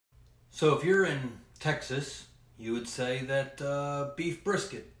So if you're in Texas, you would say that beef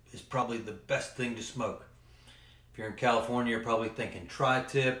brisket is probably the best thing to smoke. If you're in California, you're probably thinking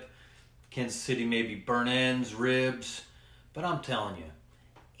tri-tip, Kansas City maybe burnt ends, ribs. But I'm telling you,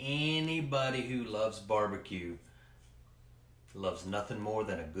 anybody who loves barbecue loves nothing more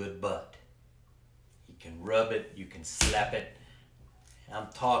than a good butt. You can rub it, you can slap it. I'm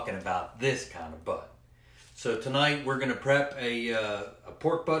talking about this kind of butt. So tonight we're going to prep a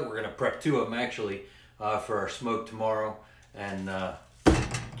pork butt. We're going to prep two of them actually for our smoke tomorrow. And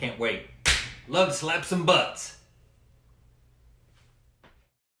can't wait. Love to slap some butts.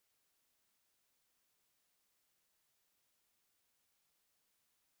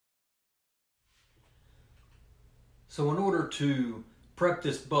 So in order to prep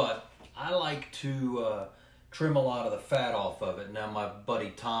this butt, I like to trim a lot of the fat off of it. Now my buddy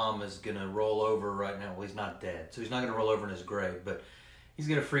Tom is gonna roll over right now. Well, he's not dead, so he's not gonna roll over in his grave, but he's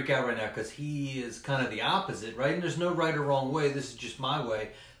gonna freak out right now because he is kind of the opposite, right? And there's no right or wrong way. This is just my way,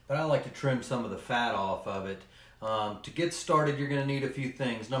 but I like to trim some of the fat off of it. To get started, you're gonna need a few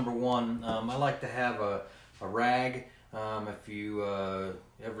things. Number one, I like to have a rag. If you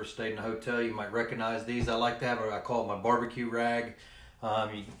ever stayed in a hotel, you might recognize these. I like to have I call it my barbecue rag.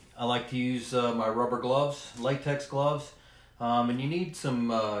 I like to use my rubber gloves, latex gloves. And you need some,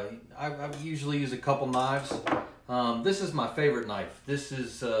 I usually use a couple knives. This is my favorite knife. This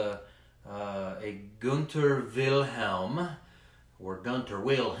is a Gunther Wilhelm, or Gunter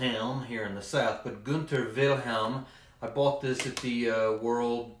Wilhelm here in the South, but Gunther Wilhelm. I bought this at the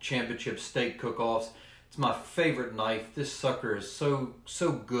World Championship Steak Cook-Offs. It's my favorite knife. This sucker is so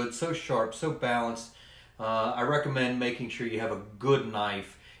good, so sharp, so balanced. I recommend making sure you have a good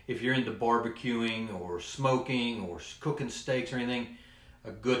knife if you're into barbecuing or smoking or cooking steaks or anything.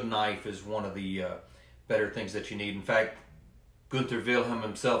 A good knife is one of the better things that you need. In fact, Gunther Wilhelm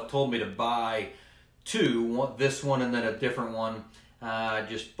himself told me to buy two, this one and then a different one. I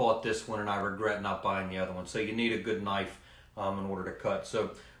just bought this one and I regret not buying the other one. So you need a good knife in order to cut.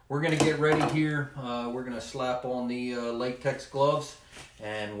 So we're going to get ready here. We're going to slap on the latex gloves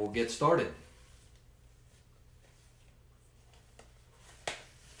and we'll get started.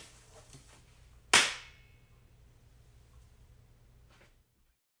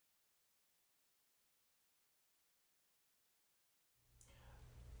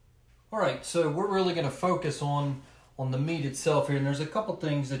 All right, so we're really going to focus on the meat itself here, and there's a couple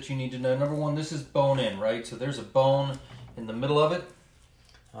things that you need to know. Number one, this is bone in, right? So there's a bone in the middle of it.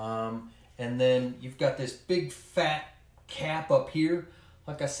 And then you've got this big fat cap up here.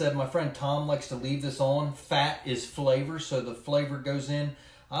 Like I said, my friend Tom likes to leave this on. Fat is flavor, so the flavor goes in.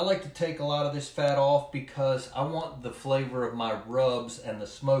 I like to take a lot of this fat off because I want the flavor of my rubs and the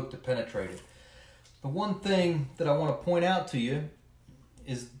smoke to penetrate it. The one thing that I want to point out to you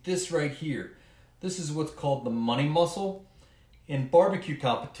is this right here. This is what's called the money muscle. In barbecue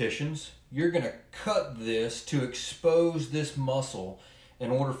competitions, you're going to cut this to expose this muscle in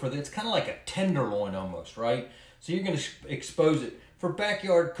order for it's kind of like a tenderloin almost, right? So you're going to expose it. For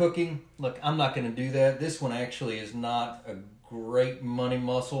backyard cooking, look, I'm not going to do that. This one actually is not a great money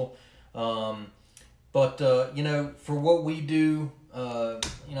muscle. But you know, for what we do,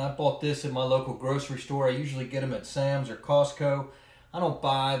 you know, I bought this at my local grocery store. I usually get them at Sam's or Costco. I don't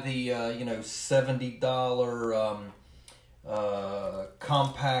buy the, you know, $70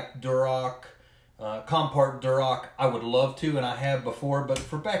 compact Duroc, Compart Duroc. I would love to, and I have before, but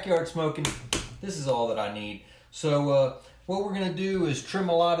for backyard smoking, this is all that I need. So what we're going to do is trim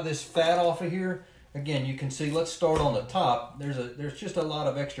a lot of this fat off of here. Again, you can see, let's start on the top. There's just a lot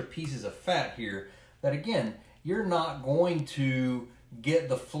of extra pieces of fat here that, again, you're not going to get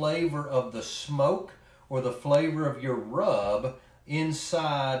the flavor of the smoke or the flavor of your rub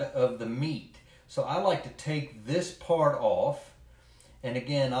inside of the meat. So I like to take this part off, and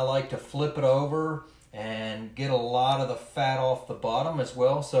again, I like to flip it over and get a lot of the fat off the bottom as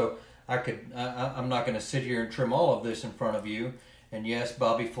well. So I'm not going to sit here and trim all of this in front of you. And yes,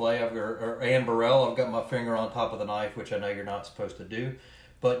 Bobby Flay or Ann Burrell, I've got my finger on top of the knife, which I know you're not supposed to do.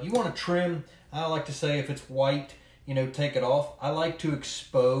 But you want to trim, I like to say if it's white, you know, take it off. I like to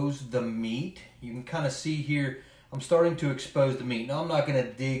expose the meat. You can kind of see here, I'm starting to expose the meat. Now, I'm not going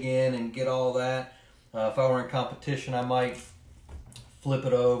to dig in and get all that. If I were in competition, I might flip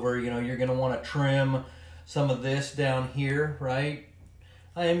it over. You know, you're going to want to trim some of this down here, right?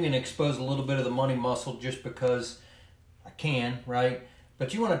 I am going to expose a little bit of the money muscle just because I can, right?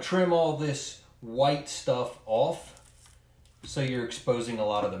 But you want to trim all this white stuff off so you're exposing a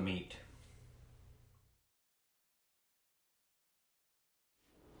lot of the meat.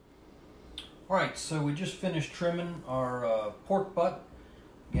 All right, so we just finished trimming our pork butt.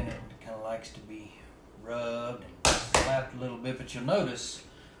 Again, it kind of likes to be rubbed and slapped a little bit, but you'll notice,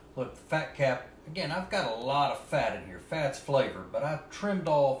 look, the fat cap, again, I've got a lot of fat in here. Fat's flavor, but I've trimmed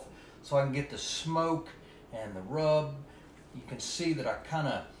off so I can get the smoke and the rub. You can see that I kind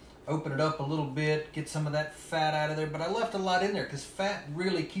of open it up a little bit, get some of that fat out of there, but I left a lot in there because fat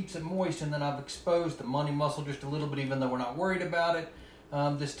really keeps it moist, and then I've exposed the money muscle just a little bit, even though we're not worried about it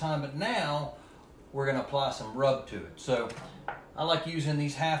this time. But now we're going to apply some rub to it. So I like using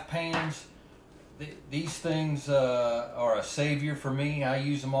these half pans. These things are a savior for me. I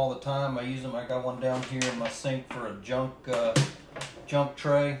use them all the time. I use them. I got one down here in my sink for a junk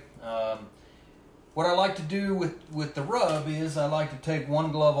tray. What I like to do with the rub is I like to take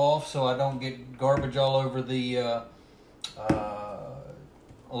one glove off so I don't get garbage all over the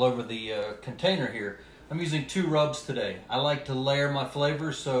container here. I'm using 2 rubs today. I like to layer my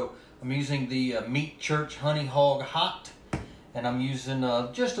flavors, so I'm using the Meat Church Honey Hog Hot, and I'm using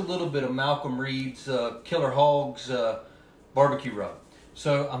just a little bit of Malcolm Reed's Killer Hogs barbecue rub.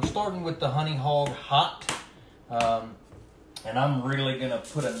 So I'm starting with the Honey Hog Hot. And I'm really going to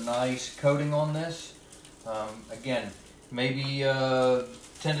put a nice coating on this. Again, maybe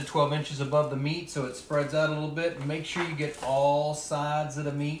 10 to 12 inches above the meat so it spreads out a little bit. And make sure you get all sides of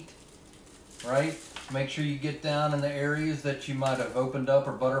the meat, right? Make sure you get down in the areas that you might have opened up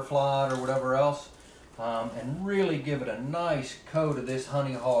or butterflied or whatever else. And really give it a nice coat of this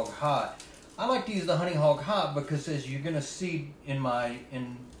Honey Hog Hot. I like to use the Honey Hog Hot because, as you're going to see in my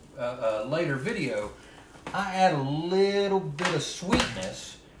later video, I add a little bit of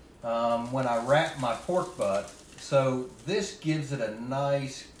sweetness when I wrap my pork butt. So this gives it a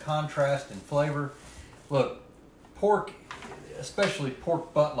nice contrast and flavor. Look, pork, especially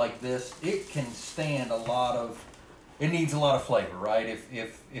pork butt like this, it can stand a lot of, it needs a lot of flavor, right?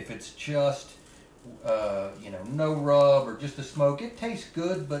 If it's just, you know, no rub or just a smoke, it tastes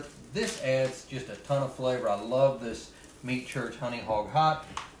good, but this adds just a ton of flavor. I love this Meat Church Honey Hog Hot.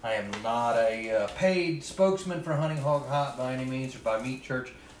 I am not a paid spokesman for Honey Hog Hot by any means, or by Meat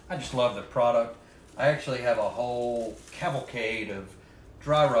Church. I just love the product. I actually have a whole cavalcade of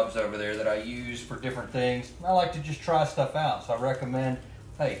dry rubs over there that I use for different things. I like to just try stuff out, so I recommend,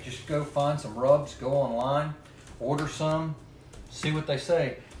 hey, just go find some rubs, go online, order some, see what they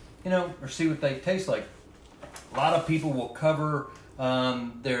say, you know, or see what they taste like. A lot of people will cover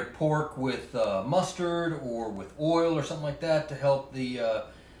their pork with mustard or with oil or something like that to help the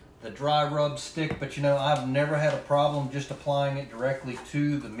dry rub stick, but you know, I've never had a problem just applying it directly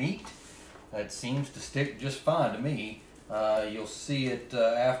to the meat. It seems to stick just fine to me. You'll see it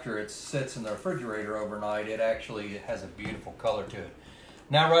after it sits in the refrigerator overnight. It actually has a beautiful color to it.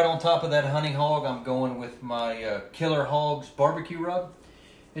 Now, right on top of that Honey Hog, I'm going with my Killer Hogs barbecue rub.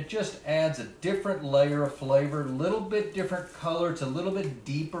 It just adds a different layer of flavor, a little bit different color. It's a little bit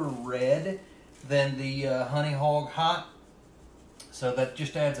deeper red than the Honey Hog Hot. So that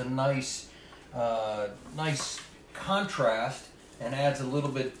just adds a nice contrast and adds a little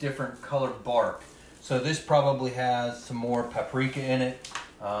bit different colored bark. So this probably has some more paprika in it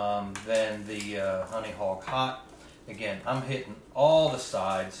than the Honey Hog Hot. Again, I'm hitting all the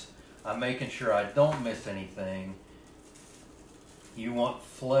sides. I'm making sure I don't miss anything. You want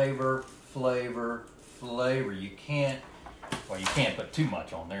flavor, flavor, flavor. You can't, well, you can't put too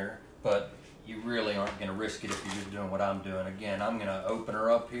much on there, but you really aren't going to risk it if you're just doing what I'm doing. Again, I'm going to open her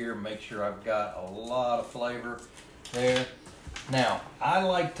up here, make sure I've got a lot of flavor there. Now, I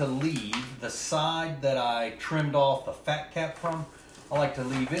like to leave the side that I trimmed off the fat cap from, I like to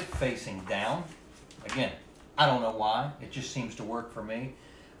leave it facing down. Again, I don't know why. It just seems to work for me.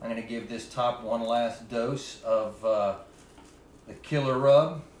 I'm going to give this top one last dose of the Killer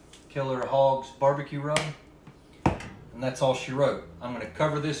Rub, Killer Hogs barbecue rub. And that's all she wrote. I'm going to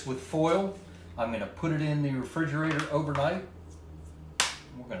cover this with foil. I'm going to put it in the refrigerator overnight.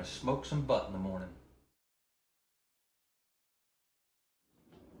 We're going to smoke some butt in the morning.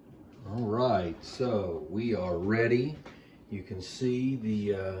 All right, so we are ready. You can see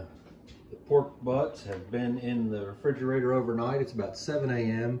the pork butts have been in the refrigerator overnight. It's about 7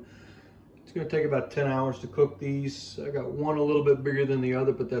 a.m. It's going to take about 10 hours to cook these. I got one a little bit bigger than the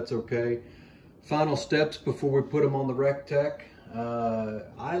other, but that's okay. Final steps before we put them on the Rectech.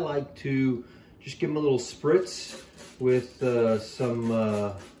 I like to just give them a little spritz with some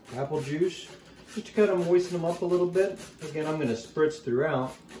apple juice, just to kind of moisten them up a little bit. Again, I'm going to spritz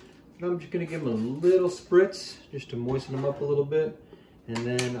throughout, but I'm just going to give them a little spritz just to moisten them up a little bit. And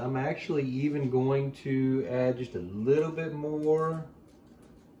then I'm actually even going to add just a little bit more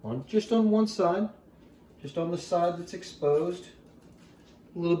just on one side, just on the side that's exposed.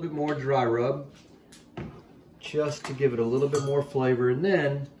 A little bit more dry rub, just to give it a little bit more flavor. And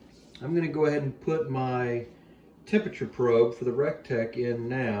then I'm going to go ahead and put my temperature probe for the Rectech in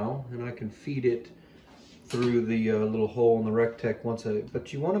now, and I can feed it through the little hole in the Rectech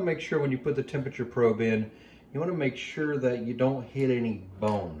but you want to make sure when you put the temperature probe in, you want to make sure that you don't hit any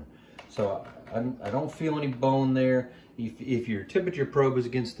bone. So I don't feel any bone there. If your temperature probe is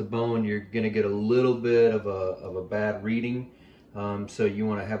against the bone, you're going to get a little bit of a bad reading. So you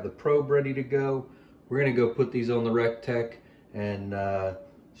want to have the probe ready to go. We're going to go put these on the Rectech and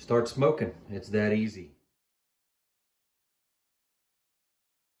start smoking. It's that easy.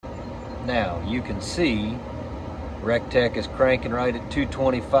 Now you can see Rectech is cranking right at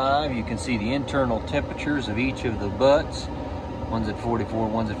 225. You can see the internal temperatures of each of the butts. One's at 44,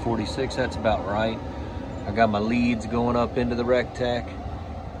 one's at 46. That's about right. I got my leads going up into the Rectech.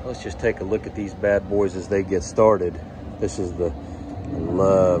 Let's just take a look at these bad boys as they get started. This is I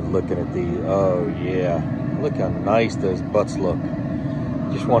love looking at the, oh yeah. Look how nice those butts look.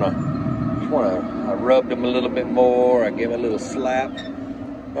 I rubbed them a little bit more. I gave them a little slap.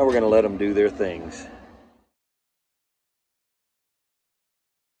 Now we're gonna let them do their things.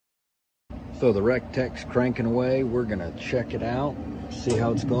 So the Rectech's cranking away. We're gonna check it out, see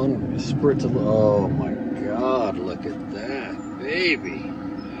how it's going. We're gonna spritz a little. Oh my God, look at that, baby.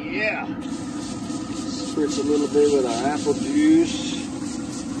 Yeah. Spritz a little bit with our apple juice.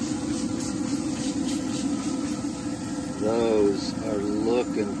 Those are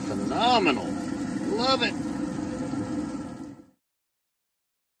looking phenomenal. Love it.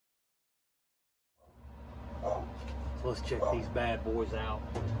 So let's check these bad boys out.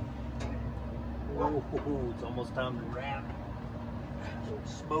 Oh, it's almost time to wrap. A little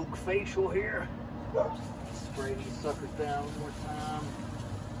smoke facial here. Spray these suckers down one more time.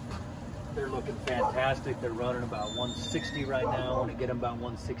 They're looking fantastic. They're running about 160 right now. I want to get them about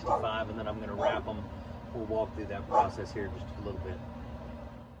 165, and then I'm going to wrap them. We'll walk through that process here just a little bit.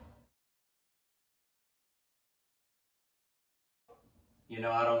 You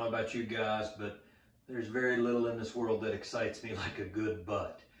know, I don't know about you guys, but there's very little in this world that excites me like a good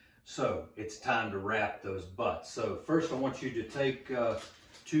butt. So it's time to wrap those butts. So first I want you to take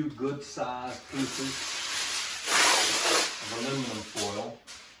 2 good sized pieces of aluminum foil.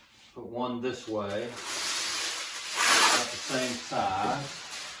 Put one this way, about the same size,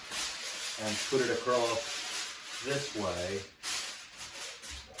 and put it across this way.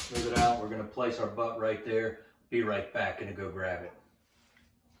 Move it out. We're going to place our butt right there. Be right back and go grab it.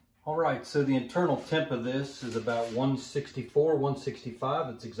 All right, so the internal temp of this is about 164, 165.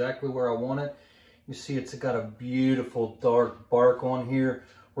 That's exactly where I want it. You see it's got a beautiful dark bark on here.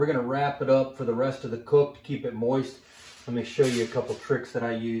 We're gonna wrap it up for the rest of the cook to keep it moist. Let me show you a couple tricks that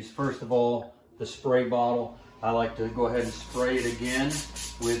I use. First of all, the spray bottle. I like to go ahead and spray it again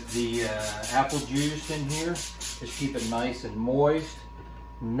with the apple juice in here. Just keep it nice and moist.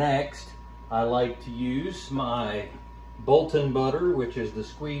 Next, I like to use my Bolton butter, which is the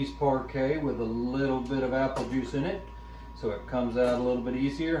squeezed Parkay with a little bit of apple juice in it, so it comes out a little bit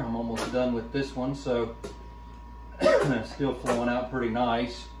easier. I'm almost done with this one, so it's still flowing out pretty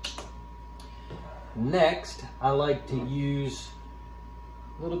nice. Next, I like to use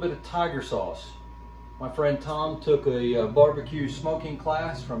a little bit of tiger sauce. My friend Tom took a barbecue smoking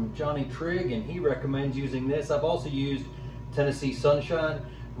class from Johnny Trigg, and he recommends using this. I've also used Tennessee Sunshine.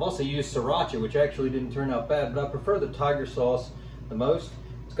 I've also used Sriracha, which actually didn't turn out bad, but I prefer the tiger sauce the most.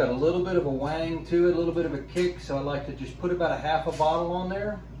 It's got a little bit of a wang to it, a little bit of a kick, so I like to just put about a half a bottle on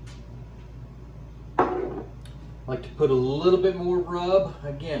there. I like to put a little bit more rub.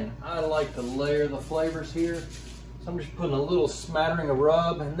 Again, I like to layer the flavors here. So I'm just putting a little smattering of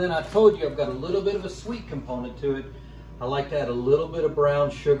rub, and then I told you I've got a little bit of a sweet component to it. I like to add a little bit of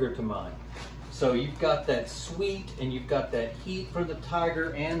brown sugar to mine. So you've got that sweet and you've got that heat from the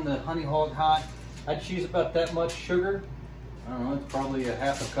Tiger and the Honey Hog Hot. I'd just use about that much sugar. I don't know, it's probably a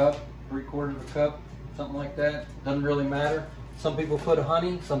half a cup, 3/4 of a cup, something like that. Doesn't really matter. Some people put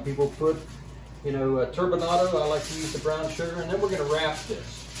honey, some people put, you know, turbinado. I like to use the brown sugar, and then we're gonna wrap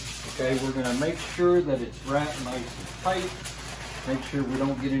this. Okay, we're gonna make sure that it's wrapped nice and tight. Make sure we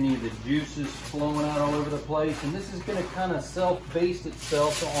don't get any of the juices flowing out all over the place. And this is gonna kind of self-baste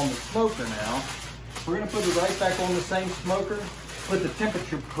itself on the smoker now. We're gonna put it right back on the same smoker, put the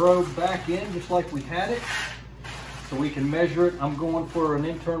temperature probe back in just like we had it, so we can measure it. I'm going for an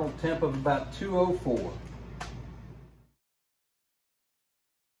internal temp of about 204.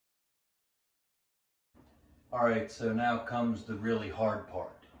 All right, so now comes the really hard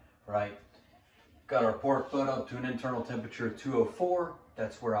part, right? Got our pork butt up to an internal temperature of 204.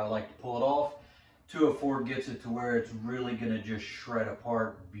 That's where I like to pull it off. 204 gets it to where it's really gonna just shred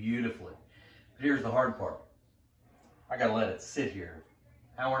apart beautifully. But here's the hard part. I gotta let it sit here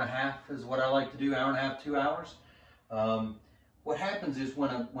hour and a half is what I like to do, hour and a half, 2 hours. What happens is when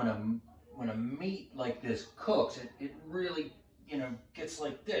a meat like this cooks, it really, you know, gets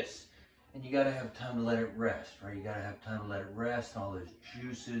like this. And you gotta have time to let it rest, right? You gotta have time to let it rest, and all those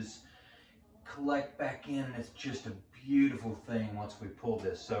juices collect back in, and it's just a beautiful thing once we pull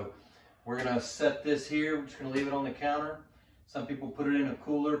this. So we're gonna set this here. We're just gonna leave it on the counter. Some people put it in a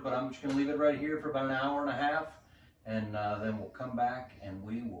cooler, but I'm just gonna leave it right here for about an hour and a half. And then we'll come back and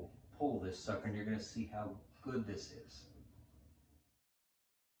we will pull this sucker, and you're gonna see how good this is.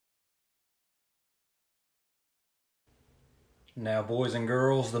 Now, boys and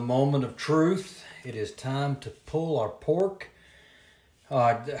girls, the moment of truth. It is time to pull our pork.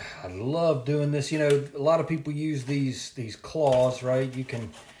 I love doing this. You know, a lot of people use these claws, right? You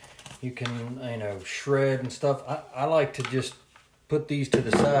can you know, shred and stuff. I like to just put these to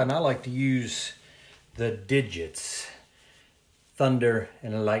the side, and I like to use the digits, thunder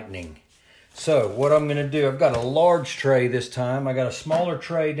and lightning. So what I'm gonna do, I've got a large tray this time. I got a smaller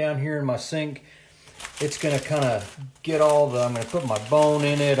tray down here in my sink. It's gonna kind of get all the, I'm gonna put my bone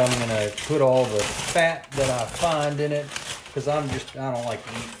in it. I'm gonna put all the fat that I find in it, because I don't like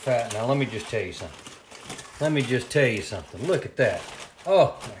to eat fat. Now let me just tell you something. Look at that.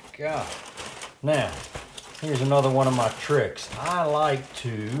 Oh my God. Now, here's another one of my tricks. I like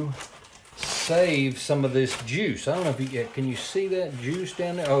to save some of this juice. I don't know if can you see that juice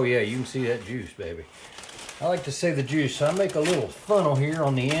down there? Oh yeah, you can see that juice, baby. I like to save the juice. So I make a little funnel here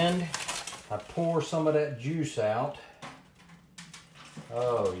on the end. I pour some of that juice out.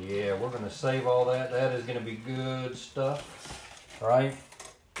 Oh yeah, we're gonna save all that. That is gonna be good stuff, right?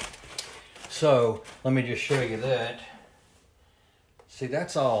 So let me just show you that. See,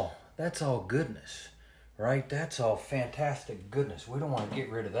 that's all goodness, right? That's all fantastic goodness. We don't want to get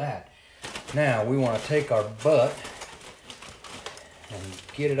rid of that. Now we want to take our butt and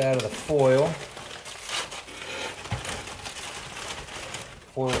get it out of the foil.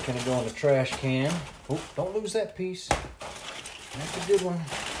 Foil's gonna go in the trash can. Oh, don't lose that piece. That's a good one.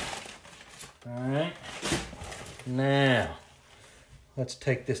 All right. Now, let's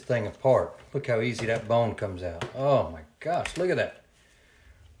take this thing apart. Look how easy that bone comes out. Oh my gosh, look at that.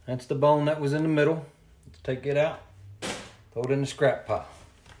 That's the bone that was in the middle. Let's take it out. Throw it in the scrap pile.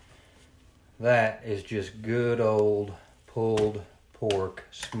 That is just good old pulled pork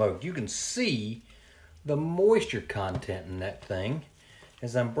smoked. You can see the moisture content in that thing.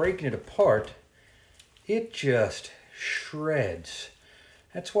 As I'm breaking it apart, it just shreds.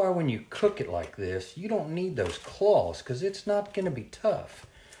 That's why when you cook it like this, you don't need those claws, because it's not going to be tough.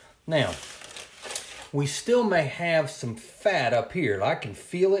 Now, we still may have some fat up here. I can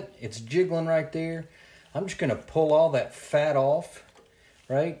feel it. It's jiggling right there. I'm just going to pull all that fat off,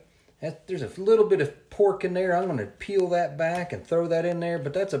 right? There's a little bit of pork in there. I'm going to peel that back and throw that in there,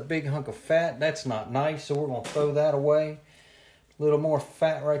 but that's a big hunk of fat. That's not nice, so we're going to throw that away. A little more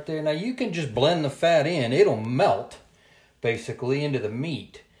fat right there. Now, you can just blend the fat in. It'll melt, basically, into the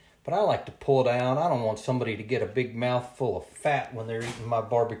meat. But I like to pull down. I don't want somebody to get a big mouthful of fat when they're eating my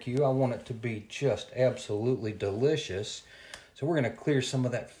barbecue. I want it to be just absolutely delicious. So we're going to clear some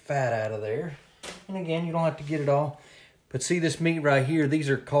of that fat out of there. And again, you don't have to get it all. But see this meat right here? These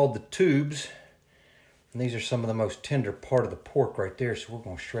are called the tubes. And these are some of the most tender part of the pork right there. So we're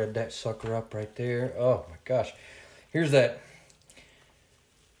going to shred that sucker up right there. Oh my gosh. Here's that.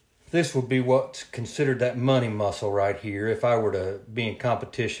 This would be what's considered that money muscle right here. If I were to be in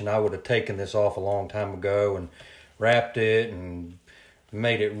competition, I would have taken this off a long time ago and wrapped it and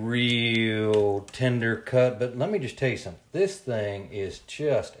made it real tender cut. But let me just tell you something. This thing is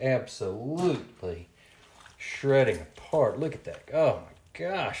just absolutely shredding apart. Look at that. Oh my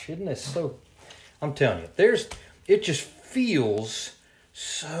gosh, isn't this so... I'm telling you, it just feels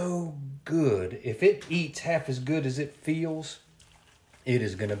so good. If it eats half as good as it feels, it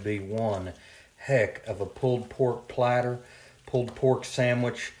is going to be one heck of a pulled pork platter, pulled pork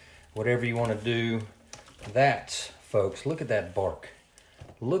sandwich, whatever you want to do. That's, folks, look at that bark.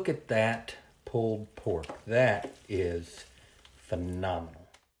 Look at that pulled pork. That is phenomenal.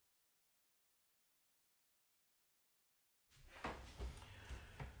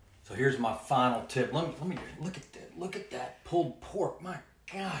 So here's my final tip. Let me just look at that. Look at that pulled pork. My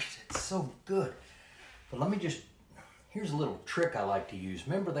gosh, it's so good. But let me just... Here's a little trick I like to use.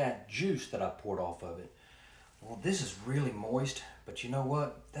 Remember that juice that I poured off of it? Well, this is really moist, but you know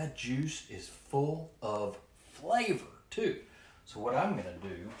what? That juice is full of flavor too. So what I'm gonna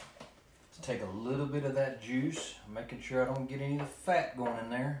do is take a little bit of that juice, making sure I don't get any of the fat going in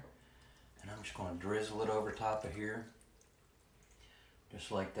there, and I'm just gonna drizzle it over top of here.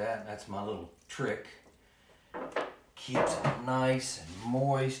 Just like that. That's my little trick. Keeps it nice and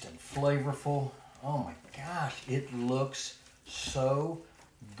moist and flavorful. Oh my gosh, it looks so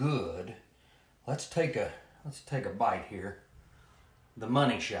good. Let's take a bite here. The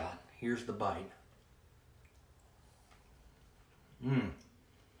money shot. Here's the bite. You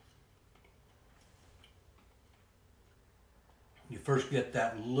first get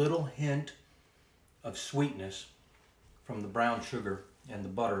that little hint of sweetness from the brown sugar and the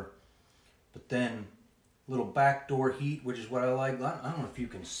butter, but then little backdoor heat, which is what I like. I don't know if you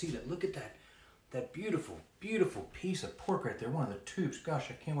can see that. Look at that beautiful, beautiful piece of pork right there. One of the tubes. Gosh,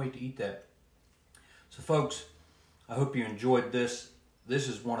 I can't wait to eat that. So folks, I hope you enjoyed this. This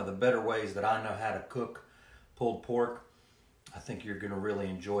is one of the better ways that I know how to cook pulled pork. I think you're going to really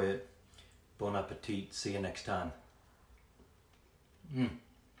enjoy it. Bon appetit. See you next time.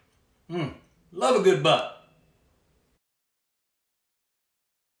 Love a good butt.